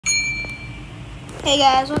Hey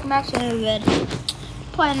guys, welcome back to another vid.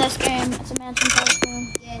 Playing this game. It's a mansion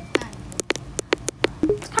tycoon. Yeah,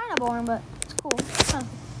 It's kind of boring, but it's cool. It's fun.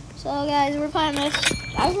 So guys, we're playing this.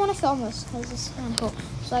 I want to film this because it's kind of cool.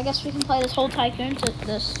 So I guess we can play this whole tycoon to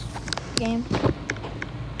this game.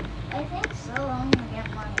 I think so. I'm gonna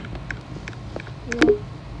get money. Yeah.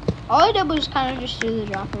 All I did was kind of just do the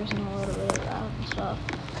droppers and a little bit of that and stuff.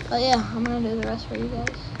 But yeah, I'm gonna do the rest for you guys.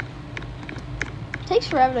 It takes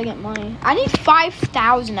forever to get money. I need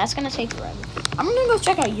 5,000. That's gonna take forever. I'm gonna go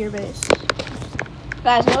check out your base.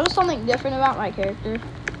 Guys, notice something different about my character.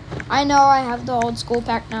 I know I have the old school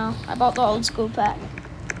pack now. I bought the old school pack.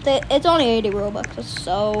 It's only 80 Robux. It's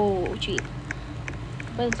so cheap.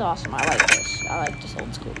 But it's awesome. I like this. I like this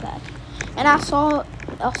old school pack. And I saw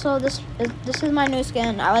also this is my new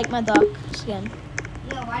skin. I like my duck skin.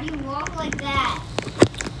 Yo, why do you walk like that?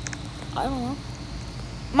 I don't know.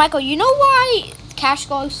 Michael, you know why cash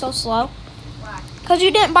flow is so slow? Why? Because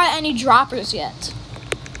you didn't buy any droppers yet.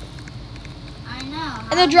 I know.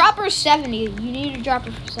 And the dropper is 70. You need a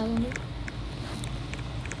dropper for 70.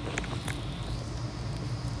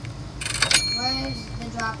 Where's the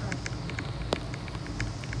dropper?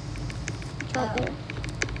 It's right there.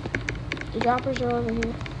 The droppers are over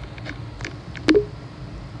here.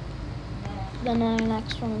 Yeah. Then the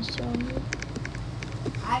next one is 200.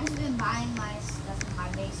 I've just been buying my stuff in my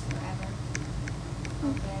base forever.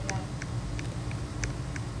 Okay, I got it.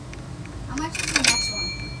 How much is the next one?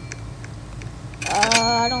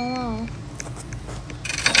 I don't know.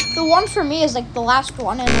 The one for me is like the last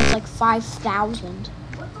one, and it's like 5,000.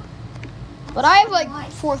 What the? But I have like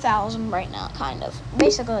 4,000 right now, kind of.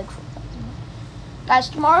 Basically like 4,000. Guys,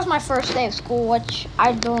 tomorrow's my first day of school, which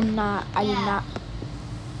I do not want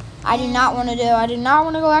to do. I do not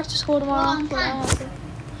want to go back to school tomorrow.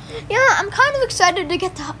 Yeah, I'm kind of excited to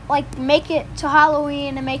get to make it to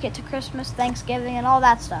Halloween and make it to Christmas, Thanksgiving, and all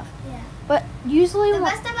that stuff. Yeah. But usually, The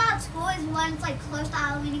best about school is when it's like close to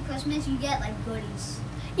Halloween and Christmas, you get like goodies.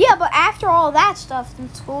 yeah. But after all that stuff,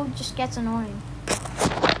 then school just gets annoying.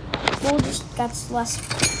 School just gets less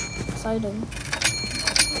exciting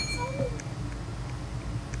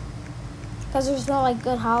because there's no like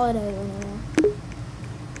good holiday anymore.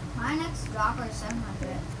 My next dropper is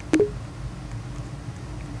 700.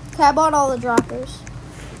 Okay, I bought all the droppers.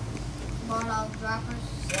 Bought all the droppers?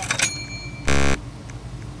 Yeah.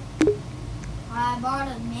 I bought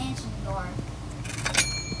a mansion door.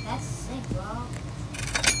 That's sick, bro.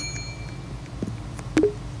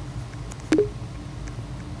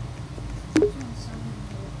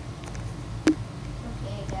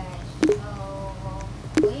 Okay, guys. So,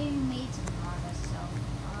 we made some progress so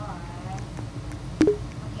far.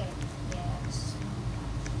 Okay, yes.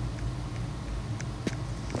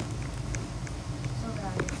 So,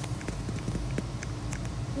 guys.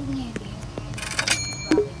 We need to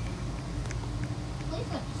probably please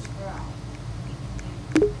subscribe.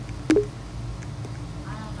 I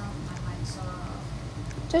don't know if my mic's off.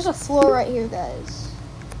 There's a floor right here, guys.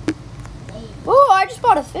 Hey, Oh, I just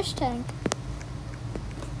bought a fish tank.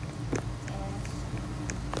 yes.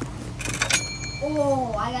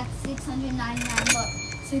 Oh, I got 699. Look,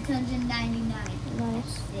 699. Nice.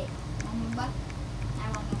 Sick. One more buck. I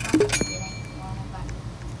want more buck. It ain't one more buck.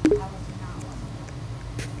 I was not one more buck.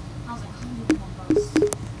 I was like 100 more bucks.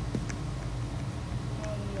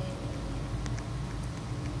 Hey.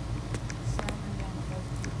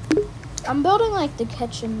 750. I'm building like the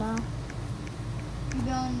kitchen now. You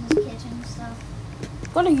building this kitchen stuff?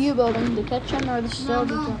 What are you building? The kitchen or the No, still I'm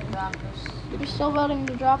the building the droppers. You're still building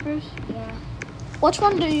the droppers? Yeah. Which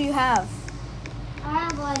one do you have? I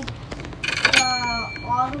have like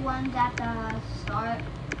all the ones at the start,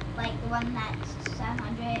 like the one that's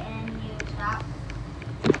 700 and you stop.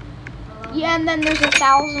 Yeah, and then there's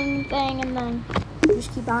 1,000 thing, and then you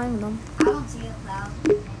just keep buying them. I don't see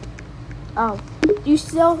 1,000. Oh, do you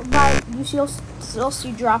still buy? You still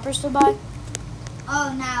see droppers to buy?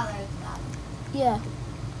 Oh, now there's 1,000. Yeah,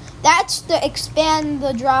 that's to expand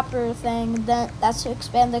the dropper thing. That's to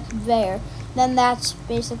expand the conveyor. Then that's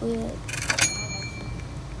basically it.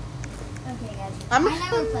 Okay, guys. I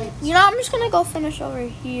never played this. I'm just gonna go finish over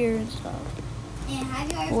here and stuff. And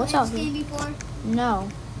have you ever What's played out this here? game before? No.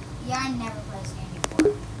 Yeah, I never played this game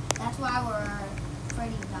before. That's why we're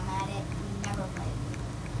pretty dumb at it. We never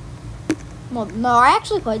played. Well, no, I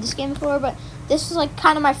actually played this game before, but this is like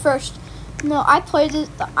kind of my first. No, I played it.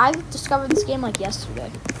 I discovered this game like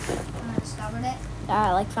yesterday. Discovered it?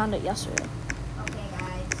 I like found it yesterday. Okay,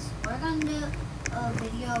 guys. We're gonna do a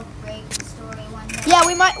video breaking story one day. Yeah,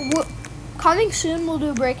 we might. Coming soon, we'll do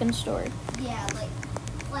a break-in story. Yeah,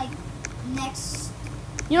 like next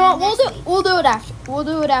You know what? Next week. We'll do it after. We'll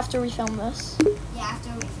do it after we film this. Yeah, after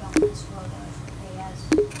we film this photo, okay, guys?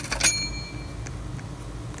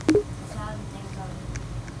 That's how the things are.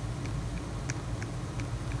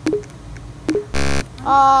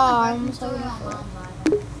 Oh, I'm so Yeah,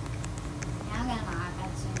 I'm getting my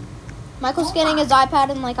iPad soon. Michael's getting his iPad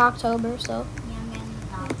in like October, so. Yeah, I'm getting in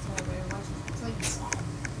October, which is pretty sad.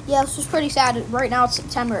 Yeah, this is pretty sad. Right now it's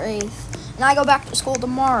September 8th. And I go back to school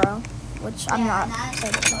tomorrow, which I'm not and I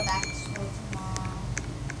excited go about. back to school tomorrow.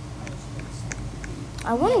 Which is pretty sad.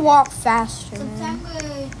 I want to walk faster, man. September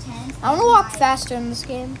 10th. I want to walk faster in this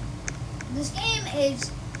game. This game is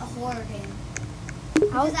a horror game.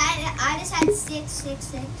 Because I just had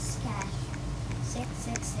 666 cash.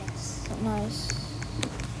 666. Nice.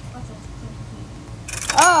 Which was pretty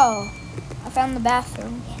cute. Oh, I found the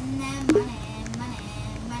bathroom. Getting that money.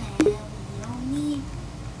 We don't need.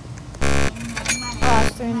 Getting that money. Oh,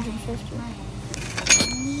 it's 350. Money. We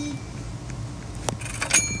don't need.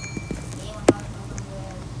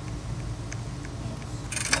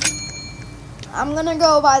 I'm gonna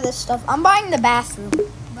go buy this stuff. I'm buying the bathroom.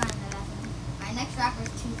 My next rapper is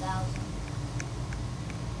 2,000.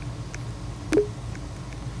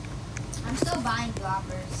 I'm still buying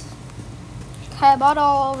droppers. Okay, I bought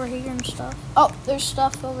all over here and stuff. Oh, there's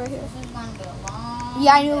stuff over here. This is gonna be a long.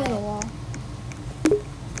 Yeah, I knew day. the wall. It's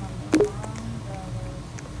gonna be a long day.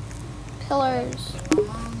 Pillars.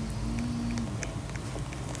 Long day.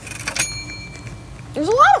 There's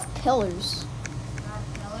a lot of pillars. Got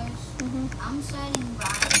pillars. hmm I'm starting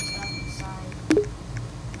buying stuff inside.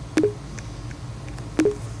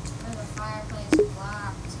 There's a fireplace,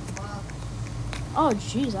 blocks, books. Oh,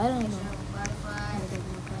 jeez, I don't There's know. a butterfly.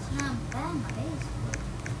 It's not bad, my base.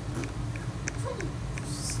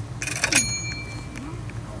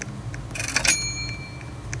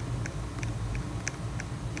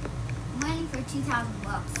 I'm waiting for 2,000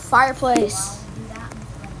 bucks. Fireplace. While we do that, I'm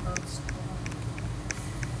going to go to school.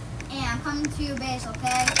 And I'm coming to your base,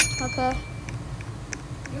 okay? Okay.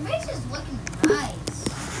 Your base is looking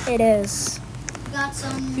nice. It is. You got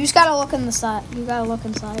some. You just gotta look in the side. You gotta look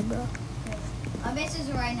inside, bro. Our bases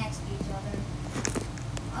are right next to each other.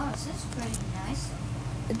 Oh, this is pretty nice.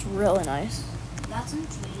 It's really nice. Got some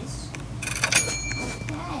trees.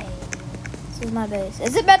 Okay. This is my base.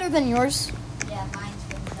 Is it better than yours? Yeah, mine's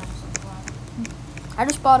been done so far. I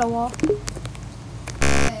just bought a wall. Wait,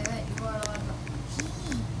 you brought a lot of.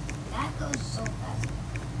 Gee, that goes so fast.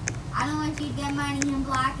 I don't want you to get money and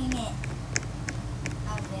blocking it.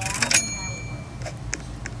 Okay, I don't think that would work.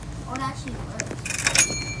 Oh, it actually works.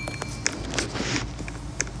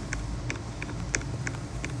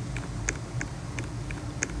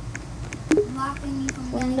 Blocking me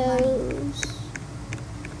from getting money. Windows.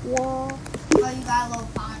 Wall. Oh, you got a little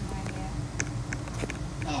pond right here.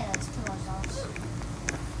 Yeah, let's kill ourselves.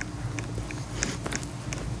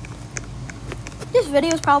 This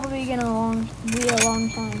video is probably gonna be a long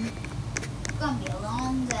time. It's gonna be a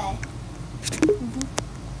long day.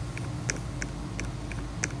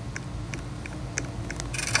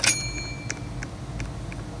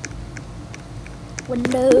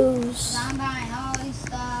 Windows. I'm buying all these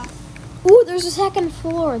stuff. Ooh, there's a second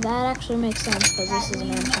floor. That actually makes sense because That this is we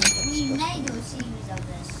an entrance. may do a series of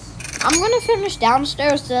this. I'm gonna finish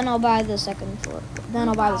downstairs, then I'll buy the second floor. Then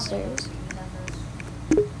I'll buy the stairs.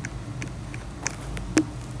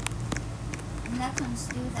 And that comes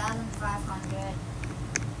 2,500.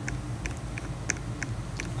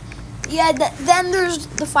 Yeah, then there's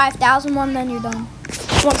the 5,000 one, then you're done.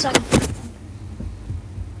 1 second.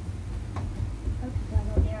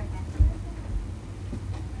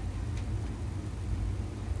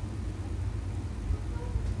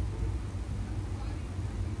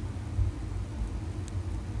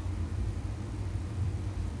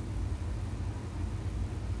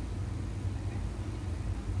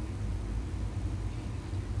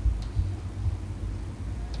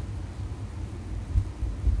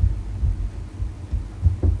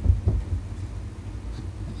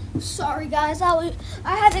 Sorry guys, I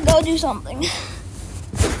had to go do something.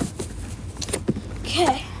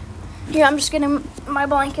 Okay. Here, I'm just getting my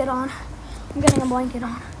blanket on. I'm getting a blanket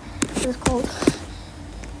on. It's cold.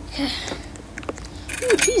 Okay.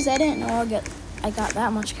 Ooh, geez, I didn't know I got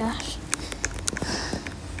that much cash.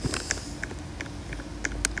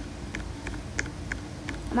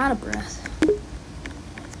 I'm out of breath.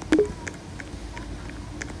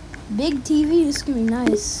 Big TV, this is gonna be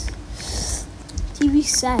nice. TV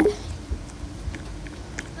set.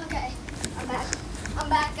 Okay, I'm back. I'm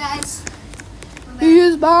back, guys. I'm back. He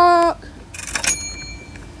is back.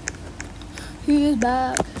 He is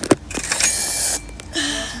back.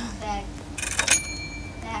 Guess who's back?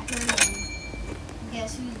 Back again.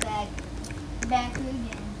 Guess who's back? Back again.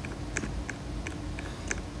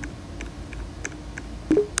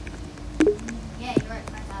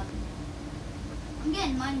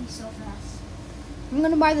 so fast. I'm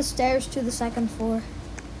gonna buy the stairs to the second floor.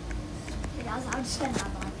 Hey guys, I'm just gonna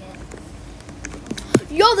not like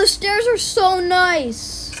it. Yo, the stairs are so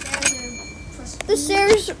nice. The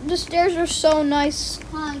stairs are so nice.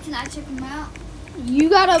 Hold on, can I check them out? You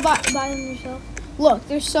gotta buy them yourself. Look,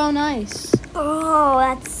 they're so nice. Oh,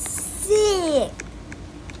 that's sick.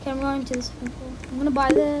 Okay, I'm going to the second floor. I'm gonna buy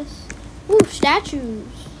this. Ooh,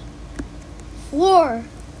 statues. Floor.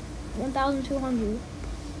 1,200.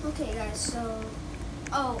 Okay, guys, so...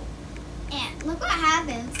 Oh, and look what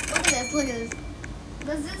happens. Look at this, look at this.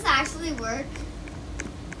 Does this actually work?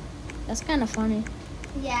 That's kind of funny.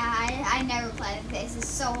 Yeah, I never played this. It's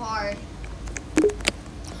so hard.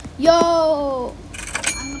 Yo!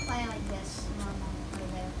 I'm gonna play like this. Normal,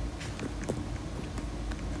 right there.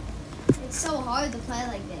 It's so hard to play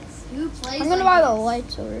like this. Who plays I'm gonna like buy the this?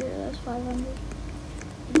 lights over here. That's 500.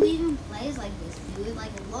 Who even plays like this, dude?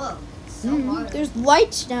 Like, look. It's so hard. There's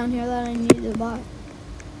lights down here that I need to buy.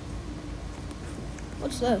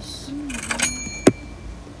 What's this?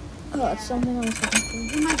 Oh, it's something on the second floor.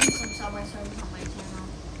 We might do some Subway Surfers on my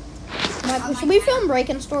channel. Should we film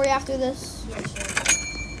Breaking Story after this? Yeah,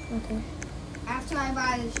 sure. Okay. After I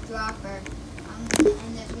buy this dropper, I'm gonna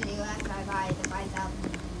end this video after I buy the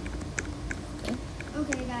 5,000. Okay.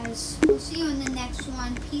 Okay, guys. We'll see you in the next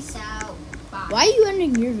one. Peace out. Bye. Why are you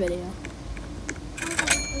ending your video?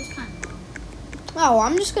 Okay, it was kind of long. Oh,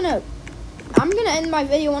 I'm gonna end my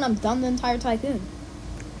video when I'm done the entire tycoon.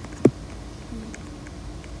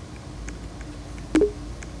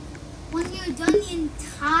 When you're done the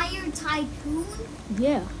entire tycoon,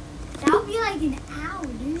 Yeah. that would be like an hour,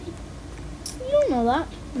 dude. You don't know that.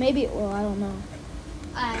 Maybe it will. I don't know.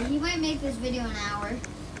 He might make this video an hour.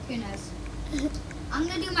 Who knows? I'm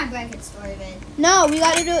gonna do my bracket story vid. No, we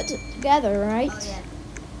gotta do it together, right? Oh yeah.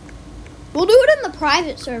 We'll do it in the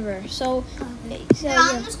private server. So, Okay. so No, yeah.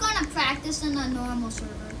 I'm just gonna practice in a normal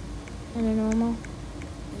server. In a normal.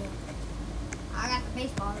 I got the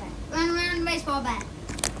baseball bat. Run around the baseball bat.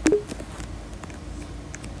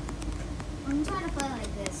 I'm trying to play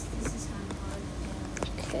like this. This is kind of hard.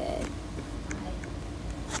 Okay.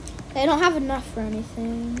 Alright. They don't have enough for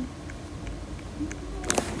anything.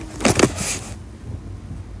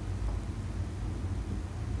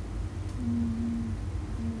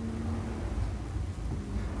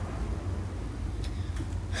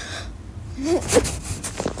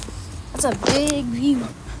 That's a big view.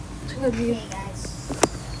 It's a good view. Okay, guys.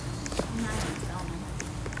 I'm not even filming.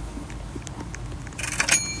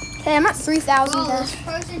 Okay, I'm at 3,000 Whoa, cash. this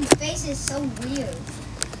person's face is so weird.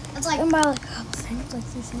 That's I like can buy like a couple things, like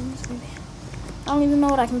 3 things maybe. I don't even know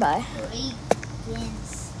what I can buy. Breaking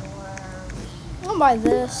story. I'm gonna buy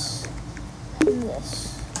this and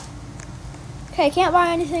this. Okay, can't buy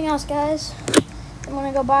anything else, guys. I'm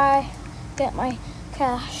gonna go get my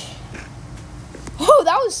cash. Oh,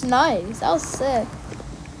 that was nice. That was sick.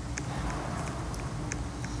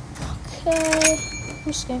 Okay, I'm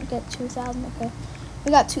just gonna get 2,000. Okay,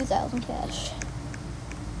 we got 2,000 cash.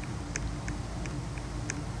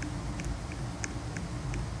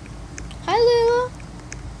 Hi, Layla.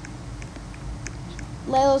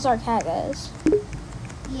 Layla's our cat, guys.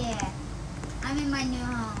 Yeah. I'm in my new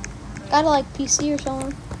home. Got a like PC or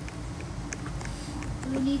something.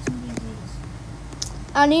 We need some PCs.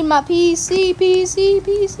 I need my PC. You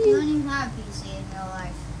don't even have a PC in real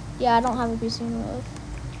life. Yeah, I don't have a PC in real life.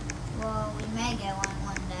 Well, we may get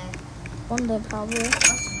one day. One day, probably. I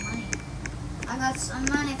got some money. I got some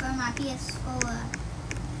money for my PS4.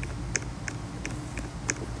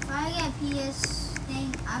 If I get a PS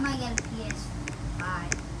thing, I might get a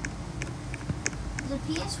PS5. Is a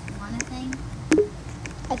PS1 a thing?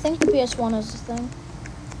 I think the PS1 is the thing.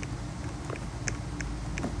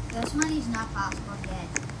 This money's not possible yet.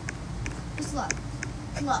 Just look.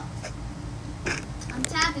 Look. I'm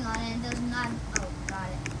tapping on it and it does not. Oh, got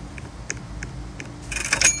it.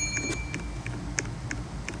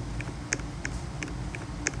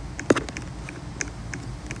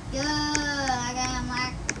 Good. I got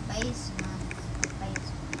unlock the basement.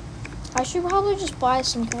 I should probably just buy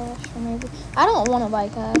some cash, or maybe I don't want to buy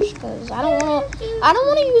cash because I don't want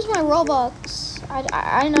to use my Robux.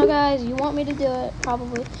 I know, guys, you want me to do it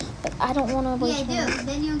probably, but I don't want to waste Yeah, money. do.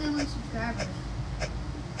 Then you'll get more subscribers.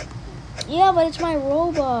 Yeah, but it's my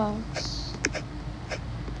Robux.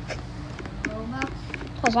 Robux.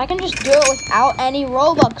 Because I can just do it without any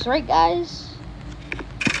Robux, right, guys?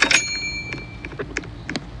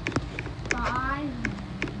 500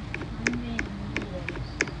 meters.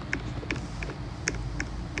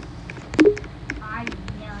 5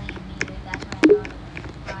 million meters. That's what I thought it was.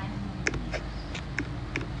 500 meters.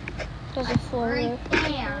 There's a floor Right there.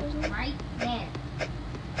 there. Right there.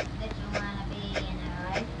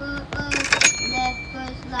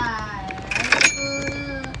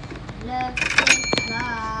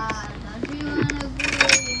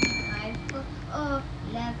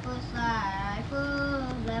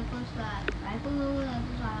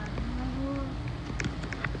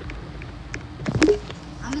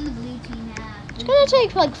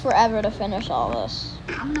 take like forever to finish all this.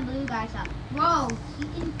 I'm gonna blue guys up. Whoa, he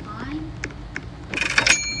can climb?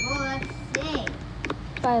 Whoa, that's sick.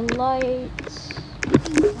 By lights. You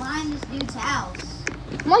can climb this dude's house.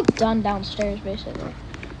 I'm like done downstairs basically.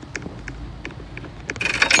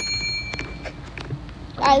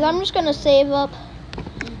 Guys, I'm just gonna save up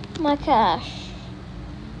my cash.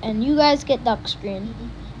 And you guys get duck screen.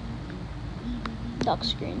 Duck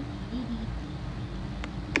screen.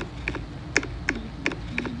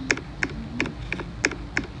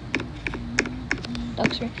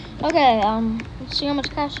 Duck screen. Okay, let's see how much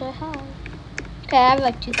cash I have. Okay, I have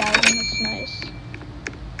like 2,000, that's nice.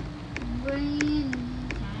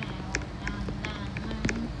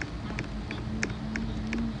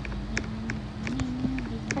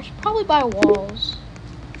 I should probably buy walls.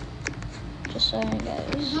 Just saying, guys.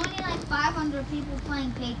 There's only like 500 people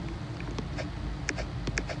playing Pig.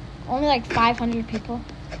 Only like 500 people?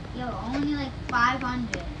 Yo, only like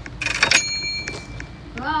 500.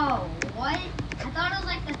 Bro, what? I thought it was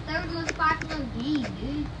like the third most popular game,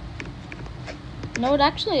 dude. No, it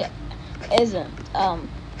actually isn't. Oh,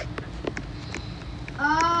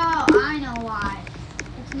 I know why.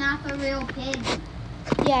 It's not the real Pig.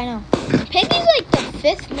 Yeah, I know. Piggy's like the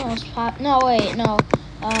 5th most no, wait, no.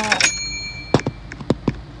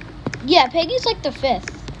 Yeah, Piggy's like the 5th.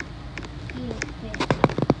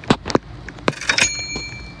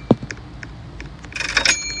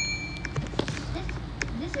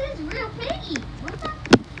 This is real Piggy. What the?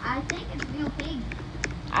 I think it's real Piggy.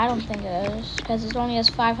 I don't think it is, because it only has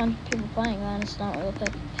 500 people playing, then it's not real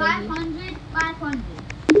Piggy. 500? 500.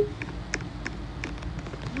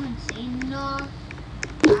 You insane, dog?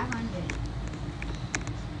 500.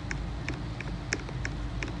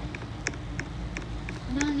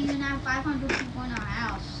 We don't even have 500 people in our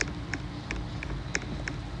house.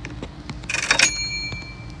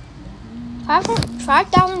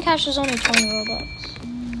 5,000 cash is only 20 Robux.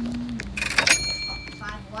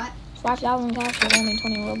 5 what? 5,000 cash is only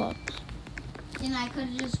 20 Robux. Then I could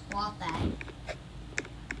have just bought that.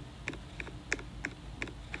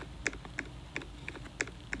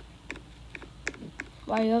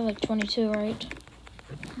 Wow, you have like 22, right?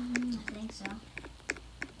 I think so.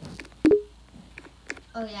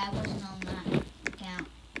 Oh yeah, I wasn't on that account.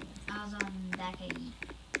 I was on that KE.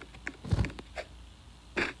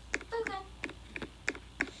 Okay.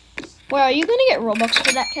 Well, are you gonna get Robux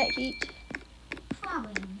for that cat heat?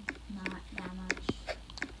 Probably not that much.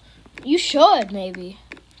 You should, maybe.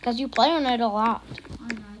 Because you play on it a lot.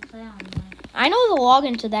 I know, I play on that. I know the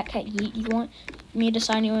login to that cat heat. You want me to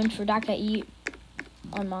sign you in for that cat heat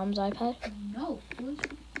on Mom's iPad? No, please.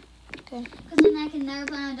 Okay. Because then I can never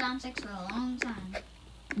play on Dawn 6 for a long time.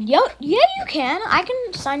 Yeah, you can. I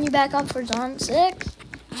can sign you back up for Dawn 6.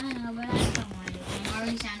 I know, but I just don't want to. I'm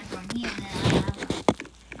already signed up for here, and then I have one.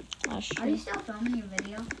 That's Are true. you still filming your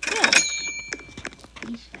video? Yes.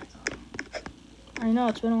 Yeesh, that's all. I know,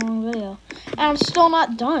 it's been a long video. And I'm still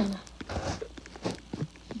not done.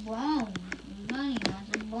 Boom. Money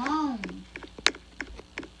wants a boom.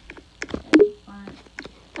 That'd be fun.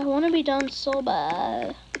 I want to be done so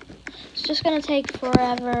bad. It's just going to take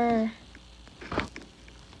forever.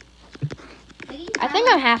 I think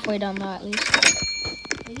I'm halfway done, though, at least.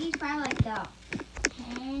 He's probably like the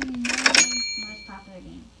 10 million most popular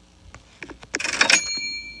game.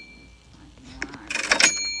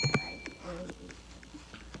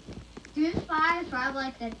 Doom Spy is probably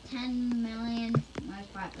like the 10 million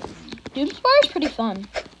most popular game. Doomspire is pretty fun.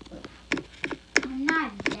 I'm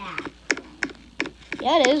not that.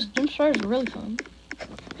 Yeah, it is. Doomspire is really fun.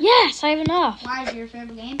 Yes, I have enough. Why is your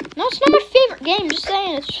favorite game? No, it's not my favorite game. Just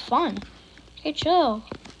saying, it's just fun. Okay, chill.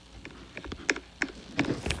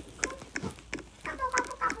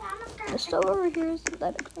 The stove over here is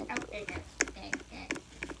that.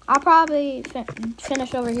 I'll probably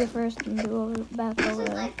finish over here first and do over back This over is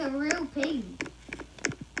there. like the real pig.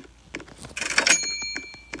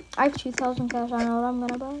 I have 2,000 cash. I know what I'm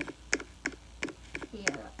gonna buy.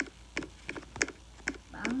 Yeah.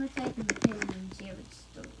 But I'm gonna type in the pig and see if it's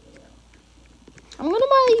still real. I'm gonna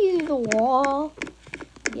buy the wall.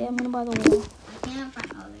 Yeah, I'm gonna buy the wall. I can't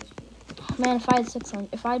find. Oh, there's pig. Man, if I had 600,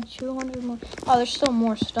 if I had 200 more. Oh, there's still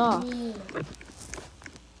more stuff. Yeah.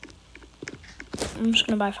 I'm just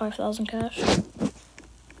gonna buy 5,000 cash.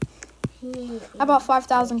 Yeah. How about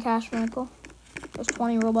 5,000 cash, Michael? There's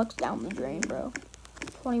 20 Robux down the drain, bro.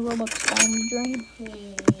 20 Robux down the drain.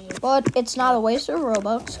 Yeah. But it's not a waste of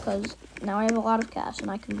Robux, because now I have a lot of cash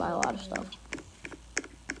and I can buy a lot of stuff.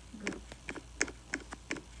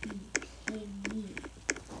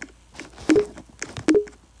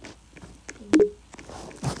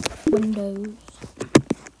 Windows.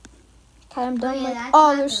 Okay, I'm done. yeah, Like, that's oh,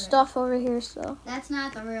 not there's the stuff over here still. That's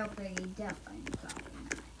not the real piggy, definitely. Probably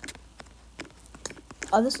not.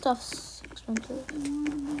 Oh, this stuff's expensive.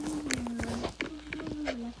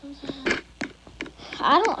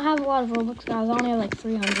 I don't have a lot of Robux, guys. I only have like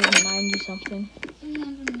 390 something.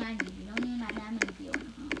 390. You don't even have that many people in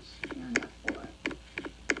the house. You only got 4.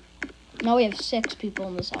 No, we have 6 people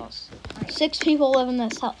in this house. Right. 6 people live in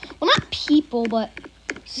this house. Well, not people, but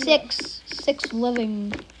six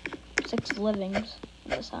livings in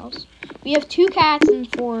this house. We have 2 cats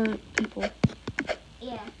and 4 people.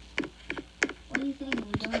 Yeah. What do you think? We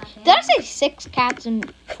don't have Did I say 6 cats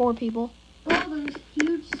and 4 people? Oh, there's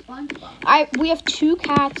huge SpongeBob. We have 2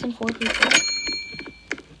 cats and 4 people.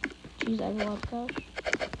 Jeez, I have a lot of cash.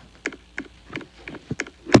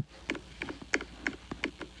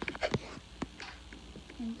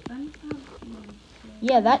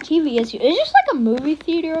 Yeah, that TV is huge. It's just like a movie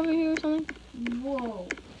theater over here or something. Whoa.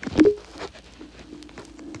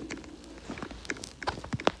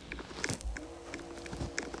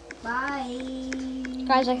 Bye.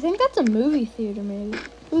 Guys, I think that's a movie theater, maybe.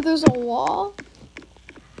 Ooh, there's a wall.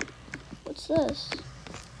 What's this?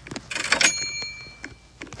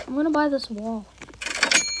 I'm gonna buy this wall.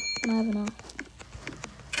 And I have enough.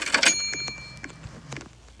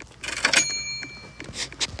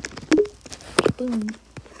 Boom.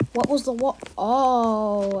 What was the wall?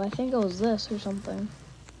 Oh, I think it was this or something.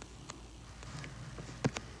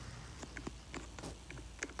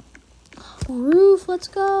 Roof, let's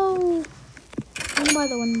go. I'm gonna buy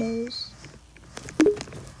the windows.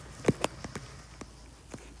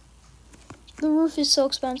 The roof is so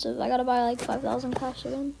expensive. I gotta buy like 5,000 cash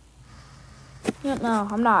again. No,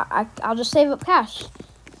 I'm not. I'll just save up cash.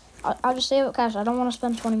 I'll just save up cash. I don't want to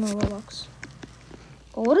spend 20 more Robux.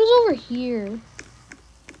 But what is over here?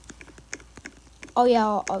 Oh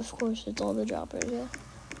yeah, of course it's all the droppers. Yeah.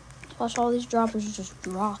 Watch all these droppers just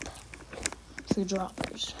drop. Free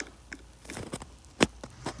droppers.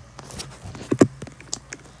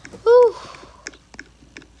 Whew.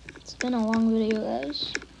 It's been a long video,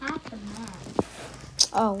 guys. Half the map.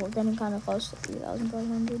 Oh, we're getting kind of close to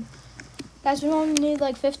 3,500. Guys, we only need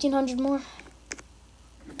like 1,500 more.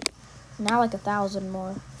 Now like 1,000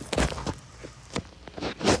 more.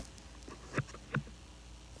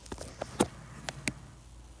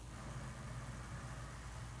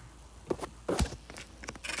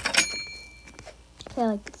 Okay,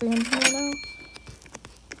 like 300 more now.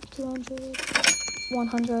 200,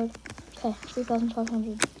 100. Okay,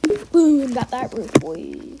 3,500. Boom, got that roof,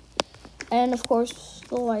 boy. And of course,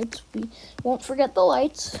 the lights. We won't forget the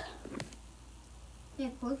lights. Yeah,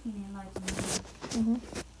 of course we need lights.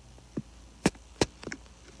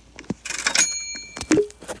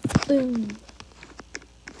 Boom.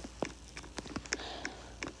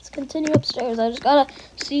 Let's continue upstairs. I just gotta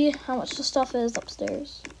see how much the stuff is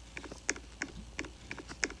upstairs.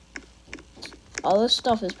 Oh, this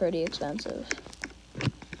stuff is pretty expensive.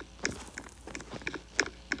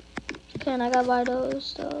 Okay, and I gotta buy those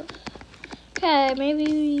stuff. Okay, maybe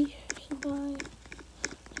we should buy...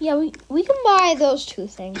 Yeah, we can buy those 2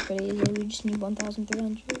 things pretty easily. We just need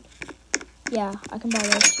 1,300. Yeah, I can buy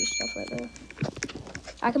those 2 stuff right there.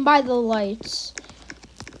 I can buy the lights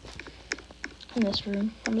in this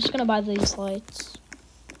room. I'm just gonna buy these lights.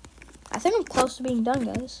 I think I'm close to being done,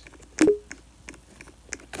 guys.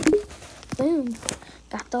 Boom.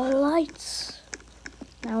 Got the lights.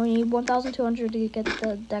 Now we need 1,200 to get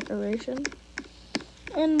the decoration.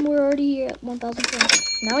 And we're already at 1,200.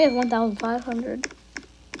 Now we have 1,500.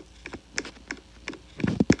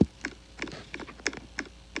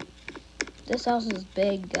 This house is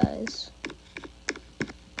big, guys.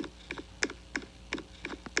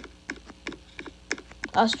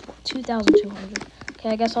 Us 2,200. Okay,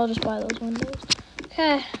 I guess I'll just buy those windows.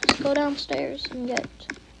 Okay, let's go downstairs and get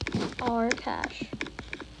our cash.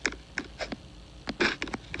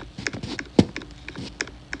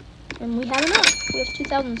 And we have enough. We have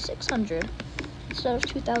 2,600 instead of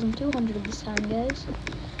 2,200 this time, guys.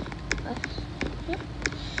 Yeah.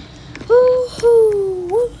 Woohoo!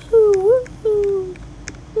 Woohoo! Woohoo!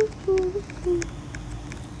 Woohoo! Woohoo!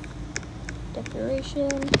 Decoration.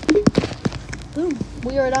 Boom.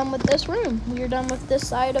 We are done with this room. We are done with this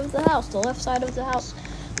side of the house. The left side of the house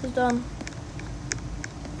is done.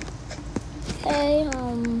 Okay,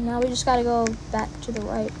 now we just gotta go back to the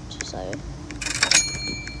right side.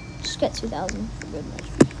 Just get 2,000 for good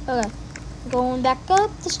measure. Okay. Going back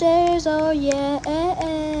up the stairs, oh yeah.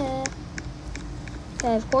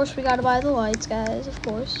 Okay, of course we gotta buy the lights, guys, of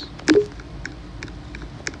course.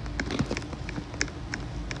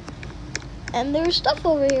 And there's stuff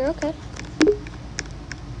over here, okay.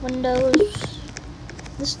 Windows.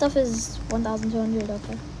 This stuff is 1,200,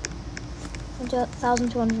 okay.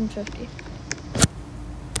 1,250.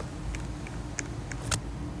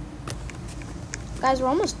 Guys, we're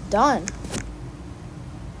almost done.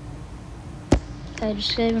 Okay,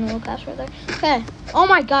 just saving a little cash right there. Okay. Oh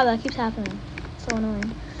my god, that keeps happening. So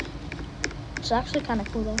annoying. It's actually kind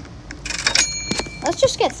of cool though. Let's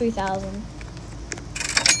just get 3,000.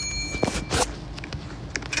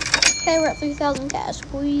 Okay, we're at 3,000 cash,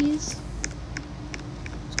 please.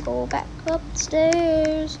 Let's go back up the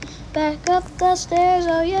stairs. Back up the stairs.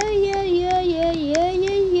 Oh yeah, yeah, yeah, yeah, yeah,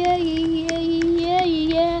 yeah, yeah, yeah, yeah,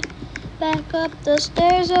 yeah. Back up the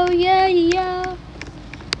stairs. Oh yeah, yeah.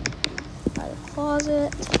 By the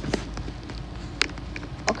closet.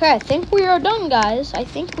 Okay, I think we are done, guys. I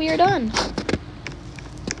think we are done.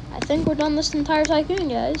 I think we're done this entire tycoon,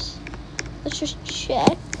 guys. Let's just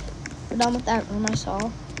check. We're done with that room I saw.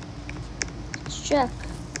 Let's check.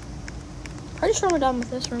 Pretty sure we're done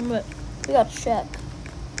with this room, but we gotta check.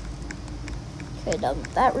 Okay, done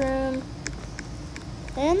with that room.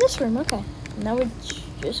 And this room, okay. Now we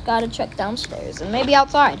just gotta check downstairs and maybe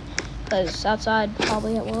outside. Because outside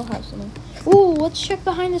probably will have something. Ooh, let's check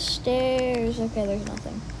behind the stairs. Okay, there's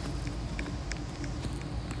nothing.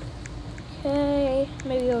 Okay,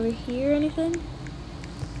 maybe over here, anything?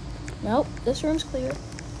 Nope, this room's clear.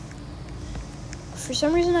 For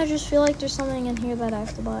some reason, I just feel like there's something in here that I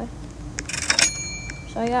have to buy.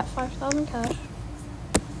 So I got 5,000 cash.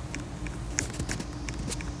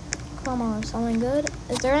 Come on, something good?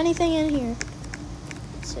 Is there anything in here?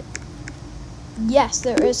 Let's see. Yes,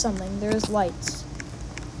 there is something. There is lights.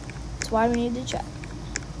 That's why we need to check.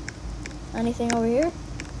 Anything over here?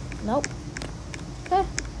 Nope. Okay,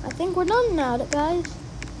 I think we're done now, guys.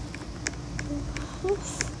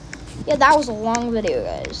 Oof. Yeah, that was a long video,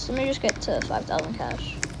 guys. Let me just get to 5,000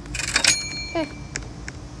 cash. Okay.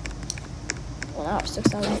 Well, now it's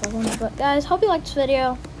 6,500. But guys, hope you liked this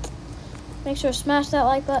video. Make sure to smash that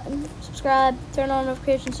like button, subscribe, turn on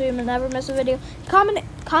notifications so you never miss a video. Comment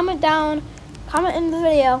in the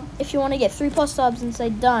video if you want to get 3+ subs and say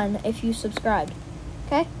done if you subscribed.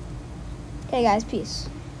 Okay? Okay, guys, peace.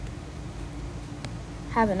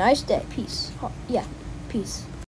 Have a nice day. Peace. Oh, yeah, peace.